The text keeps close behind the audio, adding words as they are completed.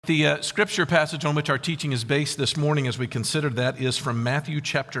The scripture passage on which our teaching is based this morning as we consider that is from Matthew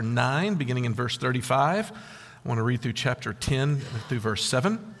chapter 9, beginning in verse 35. I want to read through chapter 10 through verse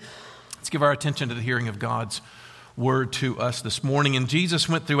 7. Let's give our attention to the hearing of God's word to us this morning. And Jesus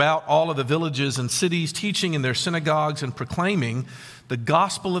went throughout all of the villages and cities, teaching in their synagogues and proclaiming the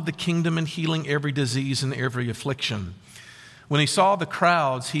gospel of the kingdom and healing every disease and every affliction. When he saw the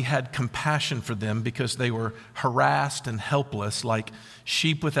crowds, he had compassion for them because they were harassed and helpless like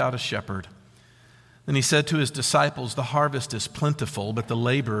sheep without a shepherd. Then he said to his disciples, "The harvest is plentiful, but the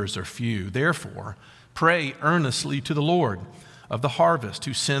laborers are few. Therefore, pray earnestly to the Lord of the harvest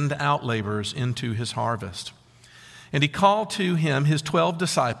to send out laborers into his harvest." And he called to him his 12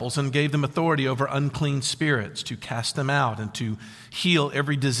 disciples and gave them authority over unclean spirits to cast them out and to heal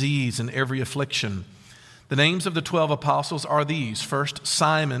every disease and every affliction. The names of the 12 apostles are these: first,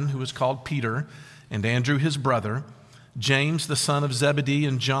 Simon, who is called Peter, and Andrew his brother, James the son of Zebedee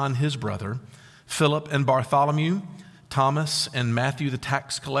and John his brother, Philip and Bartholomew, Thomas and Matthew the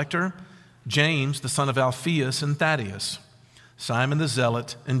tax collector, James the son of Alphaeus and Thaddeus, Simon the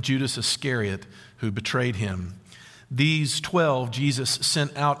zealot, and Judas Iscariot, who betrayed him. These 12 Jesus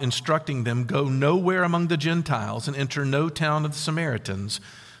sent out, instructing them, "Go nowhere among the Gentiles and enter no town of the Samaritans,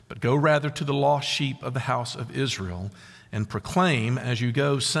 but go rather to the lost sheep of the house of Israel, and proclaim as you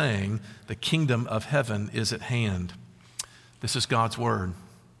go, saying, the kingdom of heaven is at hand." This is God's word.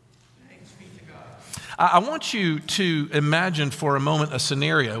 Thanks be to God. I want you to imagine for a moment a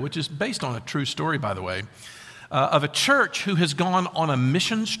scenario, which is based on a true story, by the way, of a church who has gone on a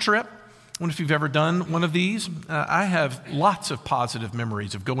missions trip. I wonder if you've ever done one of these. I have lots of positive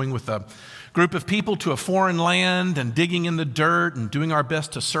memories of going with a group of people to a foreign land and digging in the dirt and doing our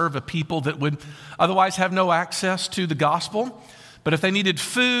best to serve a people that would otherwise have no access to the gospel. But if they needed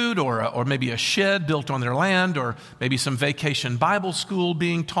food or maybe a shed built on their land or maybe some vacation Bible school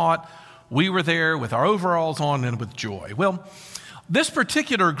being taught, we were there with our overalls on and with joy. Well, this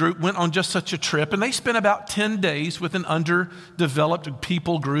particular group went on just such a trip, and they spent about 10 days with an underdeveloped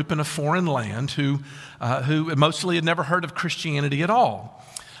people group in a foreign land who mostly had never heard of Christianity at all.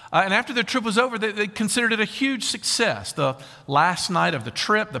 And after their trip was over, they considered it a huge success. The last night of the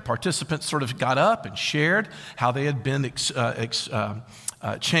trip, the participants sort of got up and shared how they had been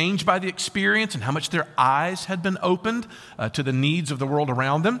changed by the experience and how much their eyes had been opened to the needs of the world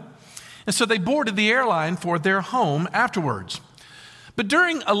around them. And so they boarded the airline for their home afterwards. But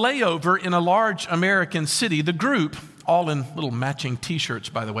during a layover in a large American city, the group, all in little matching t-shirts,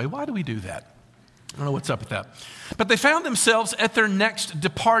 by the way. Why do we do that? I don't know what's up with that. But they found themselves at their next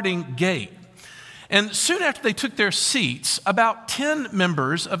departing gate. And soon after they took their seats, about 10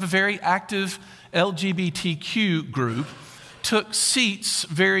 members of a very active LGBTQ group took seats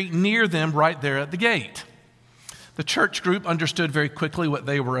very near them right there at the gate. The church group understood very quickly what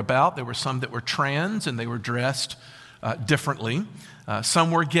they were about. There were some that were trans and they were dressed differently.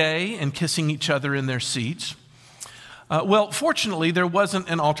 Some were gay and kissing each other in their seats. Well, fortunately, there wasn't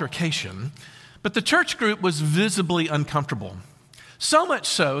an altercation. But the church group was visibly uncomfortable, so much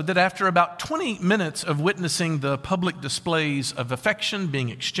so that after about 20 minutes of witnessing the public displays of affection being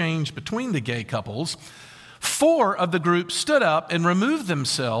exchanged between the gay couples, 4 of the group stood up and removed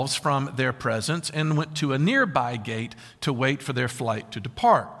themselves from their presence and went to a nearby gate to wait for their flight to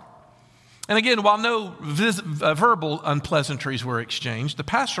depart. And again, while no verbal unpleasantries were exchanged, the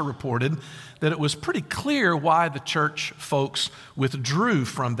pastor reported that it was pretty clear why the church folks withdrew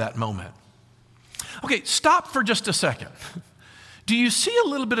from that moment. Okay, stop for just a second. Do you see a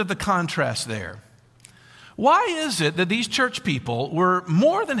little bit of the contrast there? Why is it that these church people were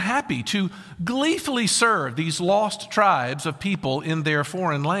more than happy to gleefully serve these lost tribes of people in their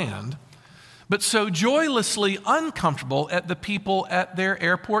foreign land, but so joylessly uncomfortable at the people at their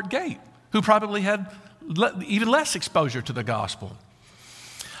airport gate, who probably had even less exposure to the gospel?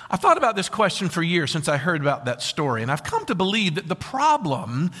 I thought about this question for years since I heard about that story, and I've come to believe that the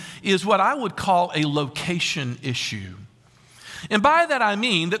problem is what I would call a location issue. And by that I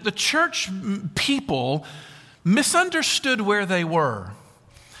mean that the church people misunderstood where they were.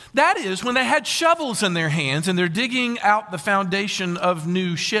 That is, when they had shovels in their hands and they're digging out the foundation of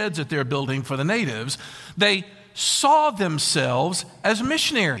new sheds that they're building for the natives, they saw themselves as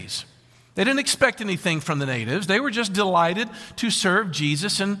missionaries. They didn't expect anything from the natives. They were just delighted to serve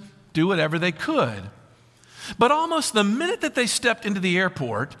Jesus and do whatever they could. But almost the minute that they stepped into the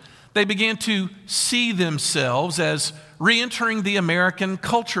airport, they began to see themselves as re-entering the American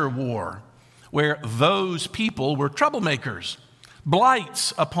culture war, where those people were troublemakers,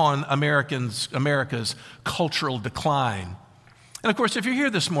 blights upon America's cultural decline. And of course, if you're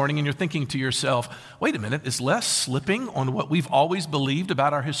here this morning and you're thinking to yourself, wait a minute, is Les slipping on what we've always believed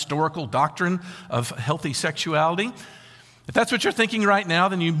about our historical doctrine of healthy sexuality? If that's what you're thinking right now,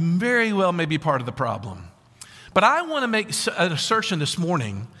 then you very well may be part of the problem. But I want to make an assertion this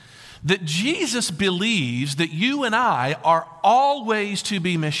morning that Jesus believes that you and I are always to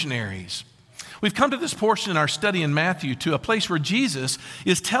be missionaries. We've come to this portion in our study in Matthew to a place where Jesus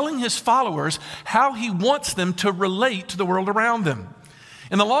is telling his followers how he wants them to relate to the world around them.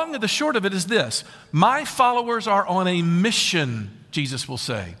 And the long and the short of it is this: my followers are on a mission, Jesus will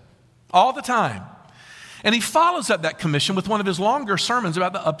say, all the time. And he follows up that commission with one of his longer sermons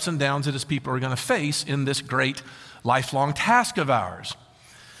about the ups and downs that his people are going to face in this great lifelong task of ours.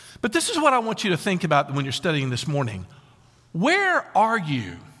 But this is what I want you to think about when you're studying this morning. Where are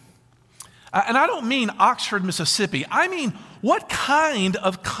you? And I don't mean Oxford, Mississippi. I mean, what kind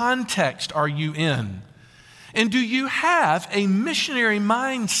of context are you in? And do you have a missionary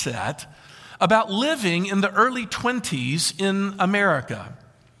mindset about living in the early 20s in America?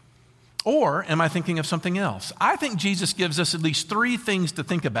 Or am I thinking of something else? I think Jesus gives us at least three things to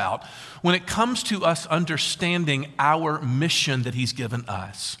think about when it comes to us understanding our mission that he's given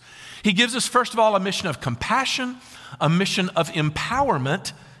us. He gives us, first of all, a mission of compassion, a mission of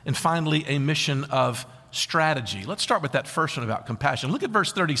empowerment, and finally, a mission of strategy. Let's start with that first one about compassion. Look at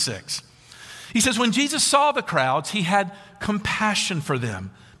verse 36. He says, when Jesus saw the crowds, he had compassion for them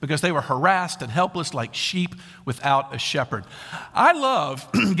because they were harassed and helpless like sheep without a shepherd. I love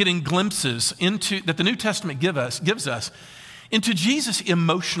getting glimpses into that the New Testament gives us into Jesus'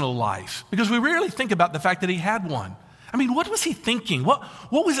 emotional life, because we rarely think about the fact that he had one. I mean, what was he thinking? What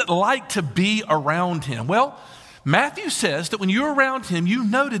was it like to be around him? Well, Matthew says that when you were around him, you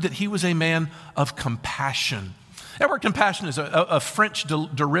noted that he was a man of compassion. That word compassion is a French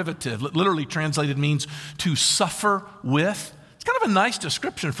derivative. Literally translated means to suffer with. It's kind of a nice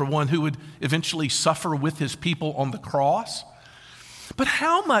description for one who would eventually suffer with his people on the cross. But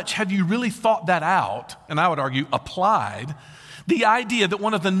how much have you really thought that out, and I would argue applied, the idea that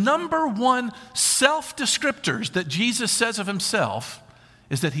one of the number one self-descriptors that Jesus says of himself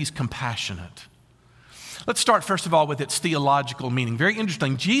is that he's compassionate? Let's start, first of all, with its theological meaning. Very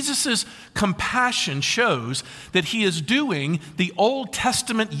interesting. Jesus' compassion shows that he is doing the Old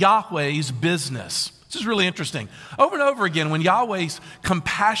Testament Yahweh's business. This is really interesting. Over and over again, when Yahweh's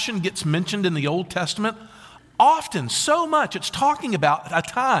compassion gets mentioned in the Old Testament, often, so much, it's talking about a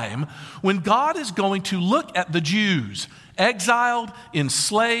time when God is going to look at the Jews, exiled,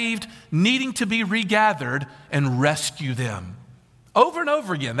 enslaved, needing to be regathered, and rescue them. Over and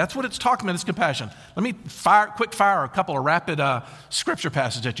over again, that's what it's talking about, is compassion. Let me quick fire a couple of rapid scripture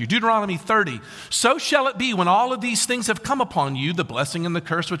passages at you. Deuteronomy 30. So shall it be when all of these things have come upon you, the blessing and the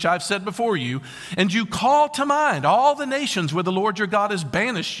curse which I've said before you, and you call to mind all the nations where the Lord your God has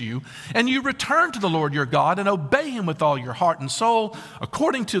banished you, and you return to the Lord your God and obey him with all your heart and soul,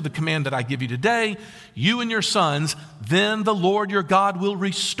 according to the command that I give you today, you and your sons, then the Lord your God will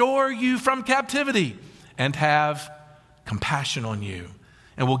restore you from captivity and have compassion on you,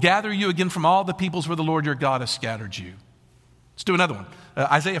 and will gather you again from all the peoples where the Lord your God has scattered you. Let's do another one.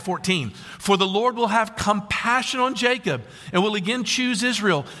 Isaiah 14. For the Lord will have compassion on Jacob, and will again choose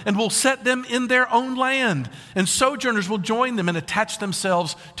Israel, and will set them in their own land, and sojourners will join them and attach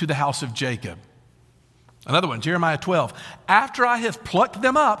themselves to the house of Jacob. Another one, Jeremiah 12. After I have plucked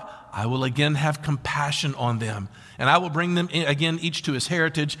them up, I will again have compassion on them, and I will bring them again, each to his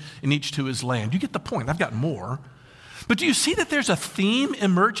heritage and each to his land. You get the point. I've got more. But do you see that there's a theme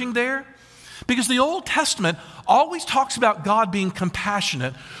emerging there? Because the Old Testament always talks about God being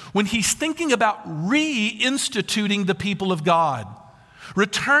compassionate when he's thinking about reinstituting the people of God,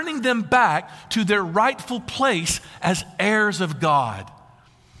 returning them back to their rightful place as heirs of God.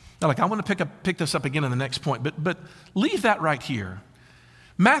 Now, look, I want to pick this up again in the next point, but leave that right here.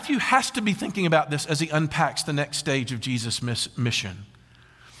 Matthew has to be thinking about this as he unpacks the next stage of Jesus' mission.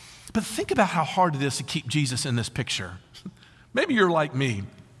 But think about how hard it is to keep Jesus in this picture. Maybe you're like me.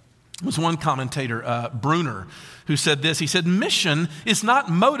 There was one commentator, Bruner, who said this. He said, mission is not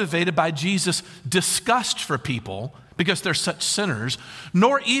motivated by Jesus' disgust for people because they're such sinners,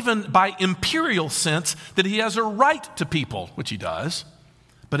 nor even by imperial sense that he has a right to people, which he does,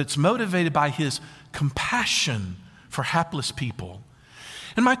 but it's motivated by his compassion for hapless people.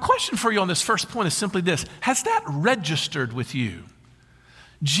 And my question for you on this first point is simply this: has that registered with you?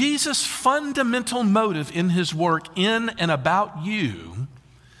 Jesus' fundamental motive in his work in and about you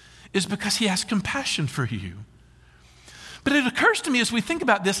is because he has compassion for you. But it occurs to me as we think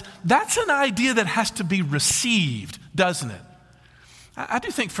about this, that's an idea that has to be received, doesn't it? I do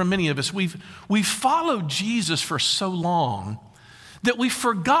think for many of us, we've followed Jesus for so long that we've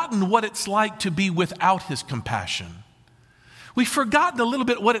forgotten what it's like to be without his compassion. We've forgotten a little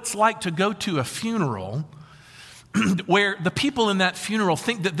bit what it's like to go to a funeral where the people in that funeral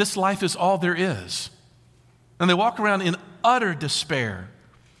think that this life is all there is. And they walk around in utter despair.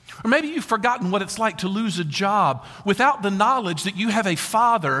 Or maybe you've forgotten what it's like to lose a job without the knowledge that you have a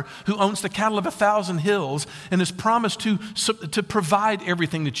Father who owns the cattle of 1,000 hills and has promised to provide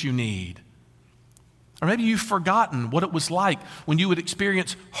everything that you need. Or maybe you've forgotten what it was like when you would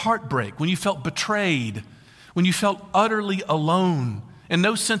experience heartbreak, when you felt betrayed, when you felt utterly alone, and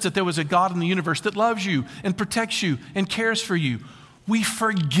no sense that there was a God in the universe that loves you and protects you and cares for you. We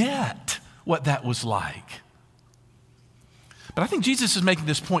forget what that was like. But I think Jesus is making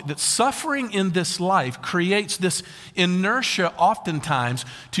this point that suffering in this life creates this inertia oftentimes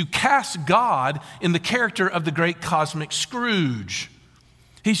to cast God in the character of the great cosmic Scrooge.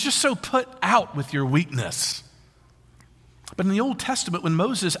 He's just so put out with your weakness. But in the Old Testament, when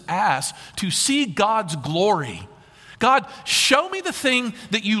Moses asked to see God's glory, God, show me the thing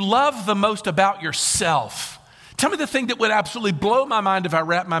that you love the most about yourself. Tell me the thing that would absolutely blow my mind if I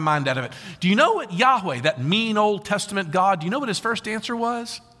wrap my mind out of it. Do you know what Yahweh, that mean Old Testament God, do you know what his first answer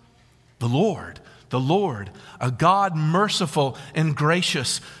was? The Lord, a God merciful and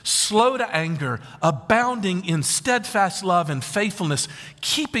gracious, slow to anger, abounding in steadfast love and faithfulness,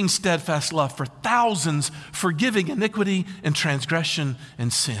 keeping steadfast love for thousands, forgiving iniquity and transgression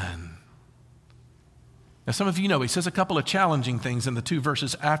and sin. Now, some of you know he says a couple of challenging things in the 2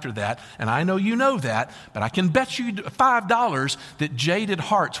 verses after that, and I know you know that, but I can bet you $5 that jaded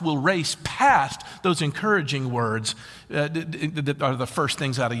hearts will race past those encouraging words that are the first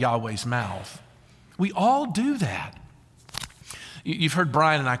things out of Yahweh's mouth. We all do that. You've heard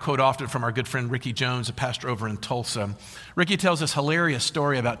Brian and I quote often from our good friend Ricky Jones, a pastor over in Tulsa. Ricky tells this hilarious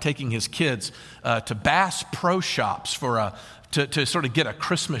story about taking his kids to Bass Pro Shops to sort of get a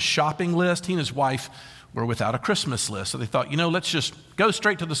Christmas shopping list. He and his wife were without a Christmas list. So they thought, let's just go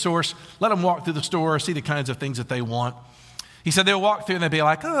straight to the source, let them walk through the store, see the kinds of things that they want. He said they'll walk through and they'll be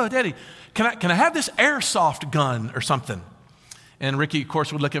like, oh, Daddy, can I have this airsoft gun or something? And Ricky, of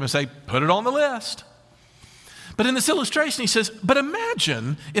course, would look at him and say, put it on the list. But in this illustration, he says, but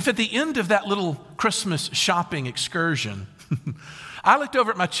imagine if at the end of that little Christmas shopping excursion, I looked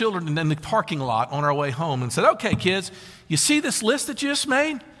over at my children in the parking lot on our way home and said, okay, kids, you see this list that you just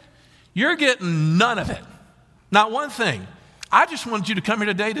made? You're getting none of it. Not one thing. I just wanted you to come here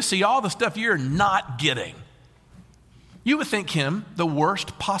today to see all the stuff you're not getting. You would think him the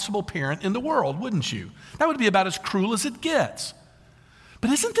worst possible parent in the world, wouldn't you? That would be about as cruel as it gets.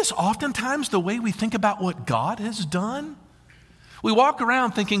 But isn't this oftentimes the way we think about what God has done? We walk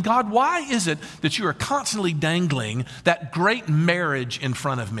around thinking, God, why is it that you are constantly dangling that great marriage in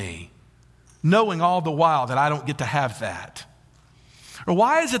front of me, knowing all the while that I don't get to have that? Or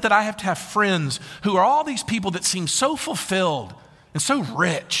why is it that I have to have friends who are all these people that seem so fulfilled and so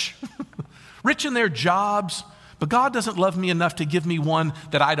rich, rich in their jobs, but God doesn't love me enough to give me one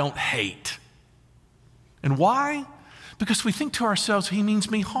that I don't hate? And why? Because we think to ourselves, he means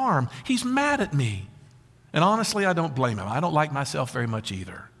me harm. He's mad at me. And honestly, I don't blame him. I don't like myself very much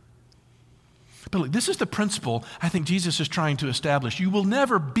either. But look, this is the principle I think Jesus is trying to establish. You will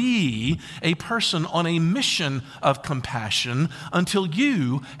never be a person on a mission of compassion until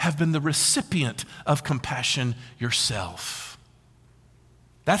you have been the recipient of compassion yourself.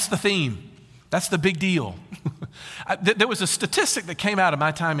 That's the theme. That's the big deal. There was a statistic that came out of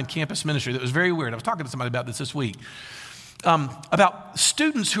my time in campus ministry that was very weird. I was talking to somebody about this week. About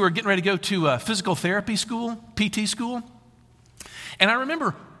students who are getting ready to go to physical therapy school, PT school. And I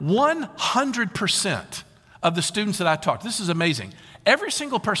remember 100% of the students that I talked to, this is amazing. Every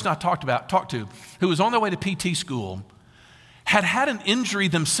single person I talked to who was on their way to PT school had an injury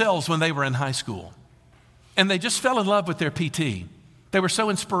themselves when they were in high school. And they just fell in love with their PT. They were so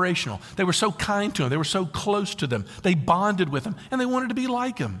inspirational. They were so kind to them. They were so close to them. They bonded with them and they wanted to be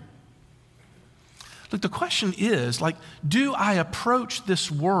like them. Look, the question is, do I approach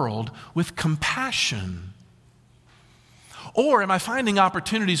this world with compassion? Or am I finding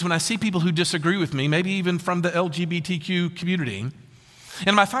opportunities when I see people who disagree with me, maybe even from the LGBTQ community, and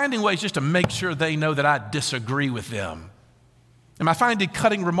am I finding ways just to make sure they know that I disagree with them? Am I finding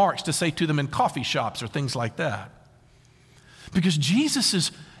cutting remarks to say to them in coffee shops or things like that? Because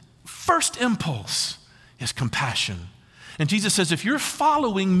Jesus' first impulse is compassion. And Jesus says, if you're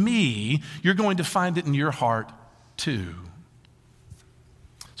following me, you're going to find it in your heart too.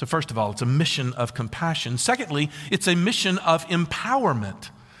 So first of all, it's a mission of compassion. Secondly, it's a mission of empowerment.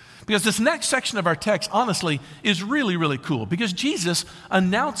 Because this next section of our text, honestly, is really, really cool. Because Jesus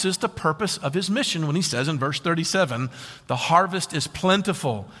announces the purpose of his mission when he says in verse 37, the harvest is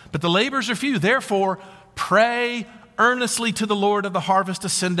plentiful, but the laborers are few. Therefore, pray earnestly to the Lord of the harvest to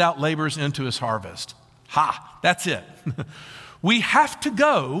send out laborers into his harvest. Ha, that's it. We have to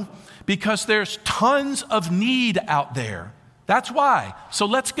go because there's tons of need out there. That's why. So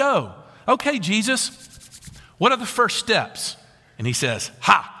let's go. Okay, Jesus, what are the first steps? And he says,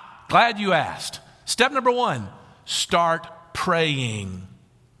 ha, glad you asked. Step number 1, start praying.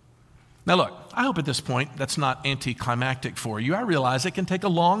 Now look, I hope at this point that's not anticlimactic for you. I realize it can take a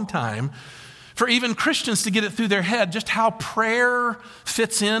long time for even Christians to get it through their head just how prayer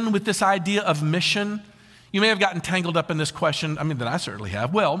fits in with this idea of mission. You may have gotten tangled up in this question, that I certainly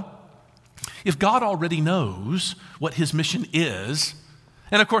have. Well, if God already knows what his mission is,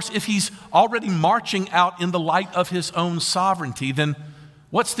 and of course, if he's already marching out in the light of his own sovereignty, then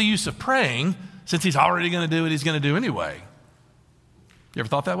what's the use of praying since he's already going to do what he's going to do anyway? You ever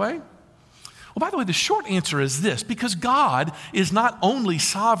thought that way? Well, by the way, the short answer is this: because God is not only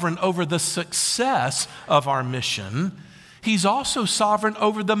sovereign over the success of our mission, he's also sovereign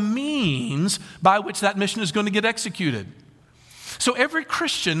over the means by which that mission is going to get executed. So every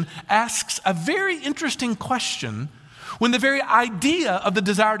Christian asks a very interesting question when the very idea of the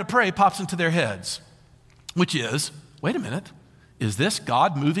desire to pray pops into their heads, which is, wait a minute, is this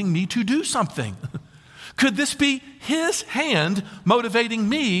God moving me to do something? Could this be his hand motivating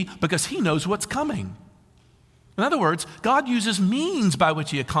me because he knows what's coming? In other words, God uses means by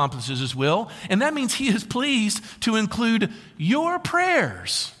which he accomplishes his will, and that means he is pleased to include your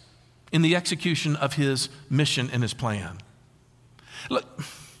prayers in the execution of his mission and his plan. Look,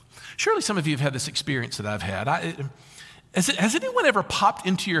 surely some of you have had this experience that I've had. Has anyone ever popped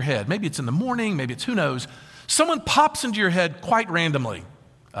into your head? Maybe it's in the morning, maybe it's who knows. Someone pops into your head quite randomly.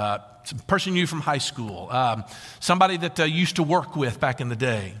 Some person you from high school, somebody that you used to work with back in the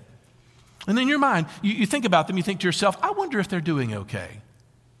day. And in your mind, you think about them, you think to yourself, I wonder if they're doing okay.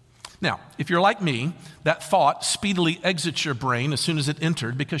 Now, if you're like me, that thought speedily exits your brain as soon as it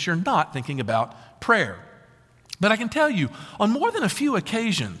entered because you're not thinking about prayer. But I can tell you, on more than a few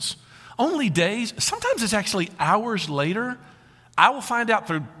occasions, only days, sometimes it's actually hours later, I will find out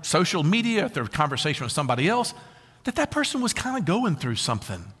through social media, through conversation with somebody else, that person was kind of going through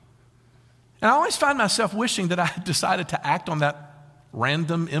something. And I always find myself wishing that I had decided to act on that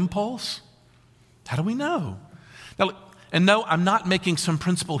random impulse. How do we know? Now, look, and no, I'm not making some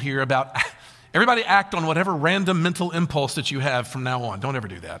principle here about everybody act on whatever random mental impulse that you have from now on. Don't ever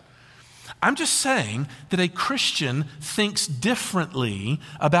do that. I'm just saying that a Christian thinks differently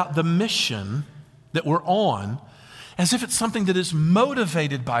about the mission that we're on, as if it's something that is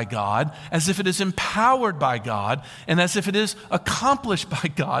motivated by God, as if it is empowered by God, and as if it is accomplished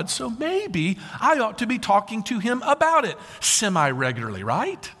by God. So maybe I ought to be talking to him about it semi-regularly,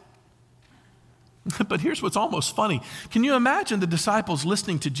 right? But here's what's almost funny. Can you imagine the disciples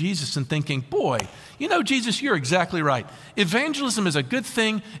listening to Jesus and thinking, boy, Jesus, you're exactly right. Evangelism is a good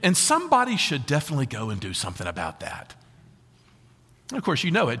thing, and somebody should definitely go and do something about that. And of course, you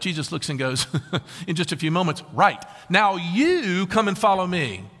know it. Jesus looks and goes, in just a few moments, right, now you come and follow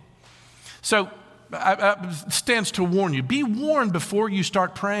me. So stands to warn you. Be warned before you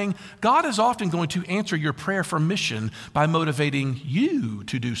start praying. God is often going to answer your prayer for mission by motivating you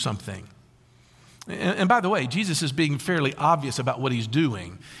to do something. And by the way, Jesus is being fairly obvious about what he's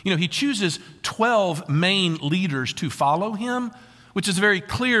doing. He chooses 12 main leaders to follow him, which is a very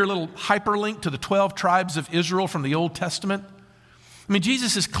clear little hyperlink to the 12 tribes of Israel from the Old Testament.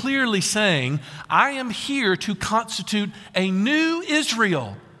 Jesus is clearly saying, I am here to constitute a new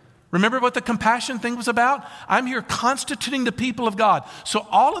Israel. Remember what the compassion thing was about? I'm here constituting the people of God. So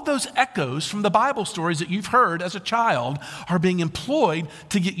all of those echoes from the Bible stories that you've heard as a child are being employed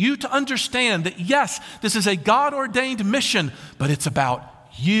to get you to understand that, yes, this is a God-ordained mission, but it's about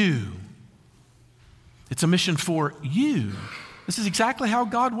you. It's a mission for you. This is exactly how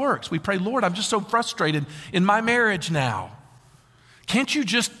God works. We pray, Lord, I'm just so frustrated in my marriage now. Can't you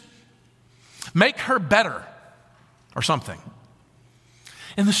just make her better or something?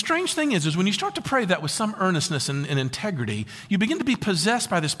 And the strange thing is when you start to pray that with some earnestness and integrity, you begin to be possessed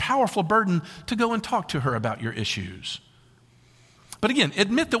by this powerful burden to go and talk to her about your issues. But again,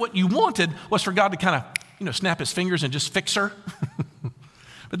 admit that what you wanted was for God to kind of, snap his fingers and just fix her.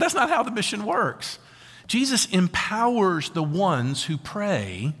 But that's not how the mission works. Jesus empowers the ones who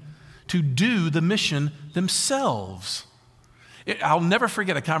pray to do the mission themselves. I'll never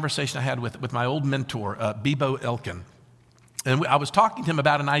forget a conversation I had with my old mentor, Bibo Elkin. And I was talking to him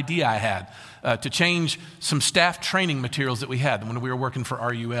about an idea I had to change some staff training materials that we had when we were working for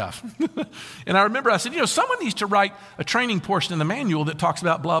RUF. And I remember I said, someone needs to write a training portion in the manual that talks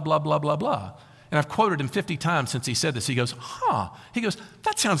about blah, blah, blah, blah, blah. And I've quoted him 50 times since he said this. He goes, He goes,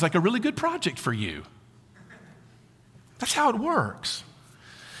 that sounds like a really good project for you. That's how it works.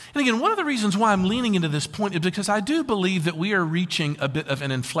 And again, one of the reasons why I'm leaning into this point is because I do believe that we are reaching a bit of an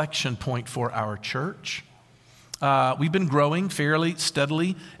inflection point for our church. We've been growing fairly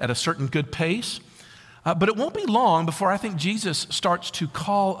steadily at a certain good pace, but it won't be long before I think Jesus starts to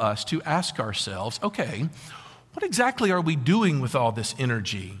call us to ask ourselves, okay, what exactly are we doing with all this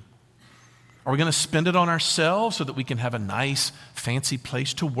energy? Are we going to spend it on ourselves so that we can have a nice, fancy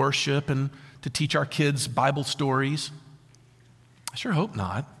place to worship and to teach our kids Bible stories? I sure hope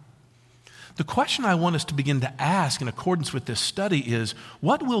not. The question I want us to begin to ask in accordance with this study is,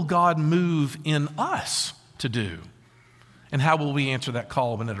 what will God move in us to do? And how will we answer that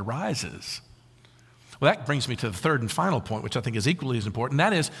call when it arises? Well, that brings me to the third and final point, which I think is equally as important.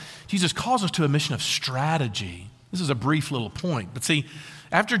 That is, Jesus calls us to a mission of strategy. This is a brief little point. But see,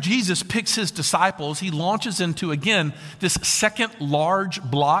 after Jesus picks his disciples, he launches into, again, this second large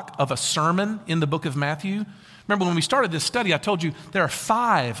block of a sermon in the book of Matthew. Remember, when we started this study, I told you there are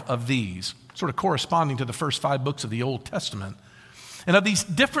 5 of these, sort of corresponding to the first 5 books of the Old Testament. And of these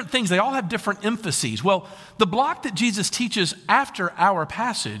different things, they all have different emphases. Well, the block that Jesus teaches after our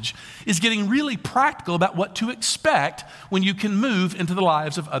passage is getting really practical about what to expect when you can move into the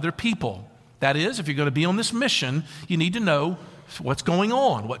lives of other people. That is, if you're going to be on this mission, you need to know what's going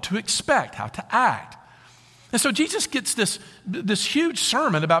on, what to expect, how to act. And so Jesus gets this huge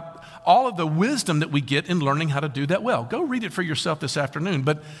sermon about all of the wisdom that we get in learning how to do that well. Go read it for yourself this afternoon.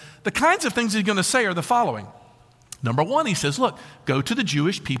 But the kinds of things he's going to say are the following. Number 1, he says, look, go to the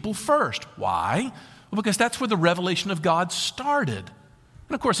Jewish people first. Why? Well, because that's where the revelation of God started.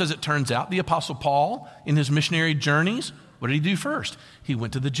 And of course, as it turns out, the Apostle Paul, in his missionary journeys, what did he do first? He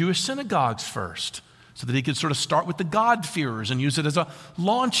went to the Jewish synagogues first so that he could sort of start with the God-fearers and use it as a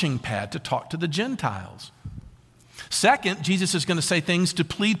launching pad to talk to the Gentiles. Second, Jesus is going to say things to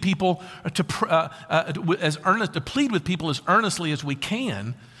plead people to plead with people as earnestly as we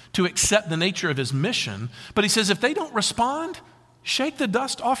can to accept the nature of his mission. But he says, if they don't respond, shake the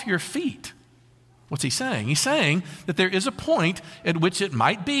dust off your feet. What's he saying? He's saying that there is a point at which it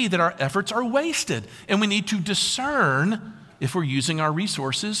might be that our efforts are wasted, and we need to discern if we're using our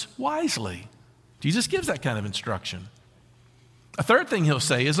resources wisely. Jesus gives that kind of instruction. A third thing he'll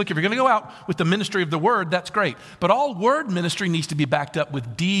say is, look, if you're going to go out with the ministry of the word, that's great. But all word ministry needs to be backed up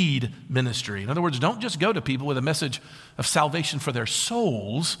with deed ministry. In other words, don't just go to people with a message of salvation for their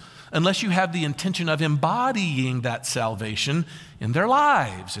souls unless you have the intention of embodying that salvation in their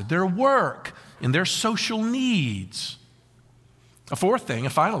lives, in their work, in their social needs. A fourth thing, a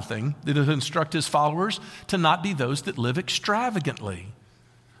final thing, that he'll instruct his followers to not be those that live extravagantly.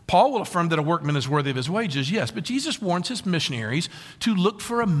 Paul will affirm that a workman is worthy of his wages, yes, but Jesus warns his missionaries to look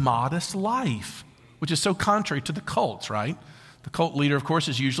for a modest life, which is so contrary to the cults, right? The cult leader, of course,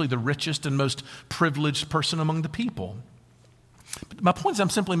 is usually the richest and most privileged person among the people. But my point I'm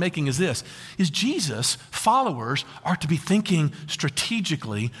simply making is this, is Jesus' followers are to be thinking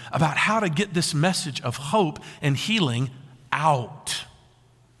strategically about how to get this message of hope and healing out.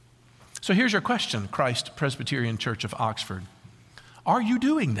 So here's your question, Christ Presbyterian Church of Oxford. Are you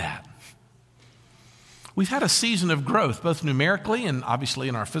doing that? We've had a season of growth, both numerically and obviously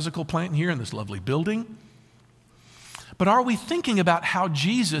in our physical plant here in this lovely building. But are we thinking about how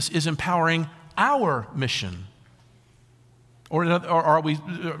Jesus is empowering our mission? Or are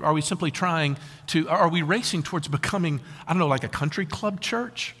we simply are we racing towards becoming, like a country club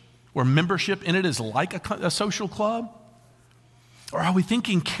church where membership in it is like a social club? Or are we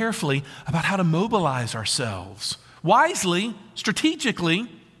thinking carefully about how to mobilize ourselves wisely, strategically,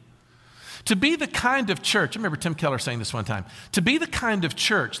 to be the kind of church, I remember Tim Keller saying this one time, to be the kind of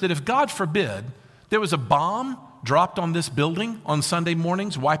church that if God forbid there was a bomb dropped on this building on Sunday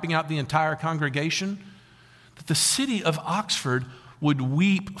mornings, wiping out the entire congregation, that the city of Oxford would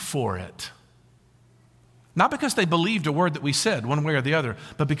weep for it. Not because they believed a word that we said one way or the other,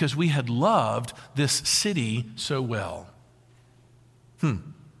 but because we had loved this city so well.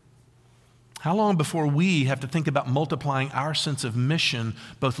 How long before we have to think about multiplying our sense of mission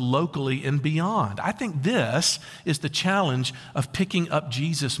both locally and beyond? I think this is the challenge of picking up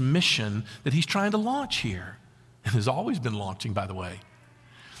Jesus' mission that he's trying to launch here, and has always been launching, by the way.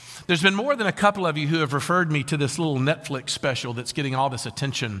 There's been more than a couple of you who have referred me to this little Netflix special that's getting all this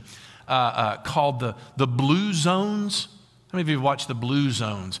attention called the Blue Zones. How many of you have watched the Blue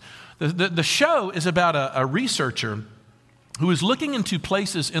Zones? The show is about a researcher who is looking into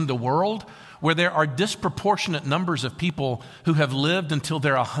places in the world where there are disproportionate numbers of people who have lived until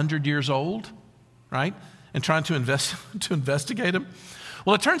they're 100 years old, right? And trying to investigate them.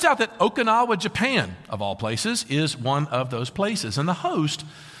 Well, it turns out that Okinawa, Japan, of all places, is one of those places. And the host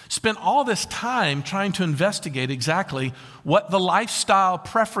spent all this time trying to investigate exactly what the lifestyle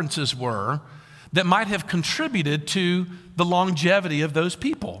preferences were that might have contributed to the longevity of those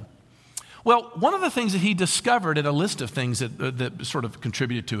people. Well, one of the things that he discovered in a list of things that sort of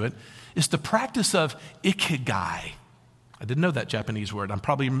contributed to it is the practice of ikigai. I didn't know that Japanese word. I'm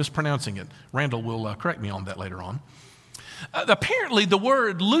probably mispronouncing it. Randall will correct me on that later on. Apparently, the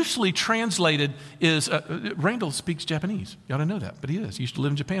word loosely translated is, Randall speaks Japanese. You ought to know that, but he is. He used to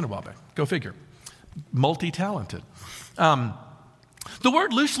live in Japan a while back. Go figure. Multi-talented. The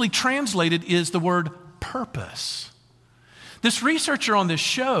word loosely translated is the word purpose. This researcher on this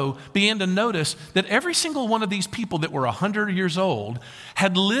show began to notice that every single one of these people that were 100 years old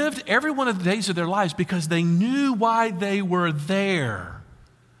had lived every one of the days of their lives because they knew why they were there.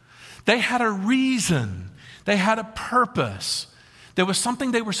 They had a reason. They had a purpose. There was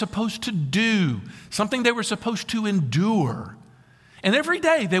something they were supposed to do, something they were supposed to endure. And every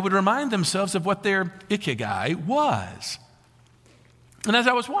day they would remind themselves of what their ikigai was. And as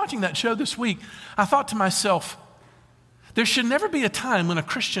I was watching that show this week, I thought to myself, there should never be a time when a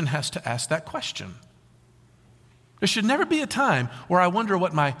Christian has to ask that question. There should never be a time where I wonder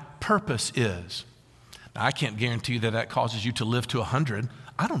what my purpose is. Now, I can't guarantee that that causes you to live to 100.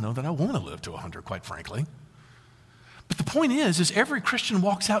 I don't know that I want to live to 100, quite frankly. But the point is every Christian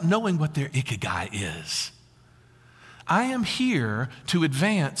walks out knowing what their ikigai is. I am here to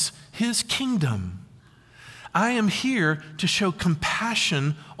advance his kingdom. I am here to show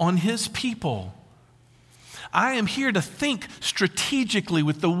compassion on his people. I am here to think strategically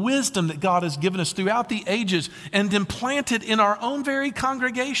with the wisdom that God has given us throughout the ages and implanted in our own very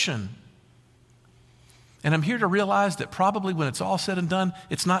congregation. And I'm here to realize that probably when it's all said and done,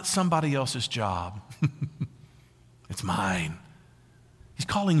 it's not somebody else's job. It's mine. He's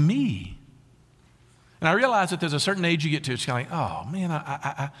calling me. And I realize that there's a certain age you get to, it's kind of like, oh man,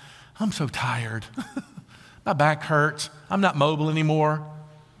 I'm so tired. My back hurts. I'm not mobile anymore.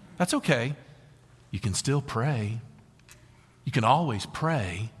 That's okay. You can still pray. You can always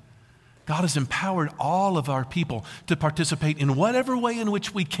pray. God has empowered all of our people to participate in whatever way in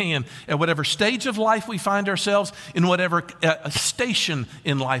which we can, at whatever stage of life we find ourselves, in whatever station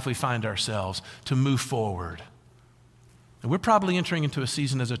in life we find ourselves, to move forward. And we're probably entering into a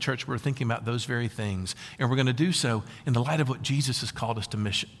season as a church where we're thinking about those very things, and we're going to do so in the light of what Jesus has called us to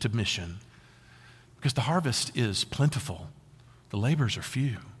mission. Because the harvest is plentiful. The laborers are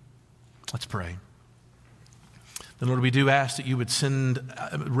few. Let's pray. Then, Lord, we do ask that you would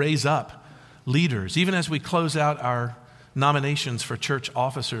raise up leaders. Even as we close out our nominations for church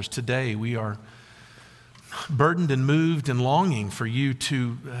officers today, we are burdened and moved and longing for you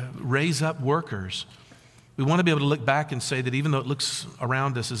to raise up workers. We want to be able to look back and say that even though it looks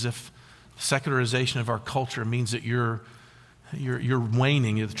around us as if secularization of our culture means that you're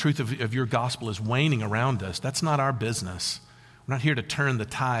waning, the truth of your gospel is waning around us, that's not our business. We're not here to turn the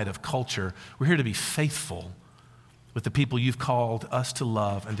tide of culture. We're here to be faithful with the people you've called us to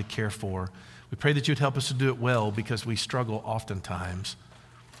love and to care for. We pray that you'd help us to do it well because we struggle oftentimes.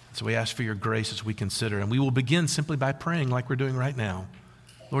 So we ask for your grace as we consider. And we will begin simply by praying like we're doing right now.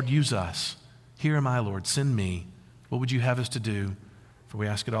 Lord, use us. Here am I, Lord. Send me. What would you have us to do? For we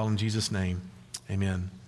ask it all in Jesus' name. Amen.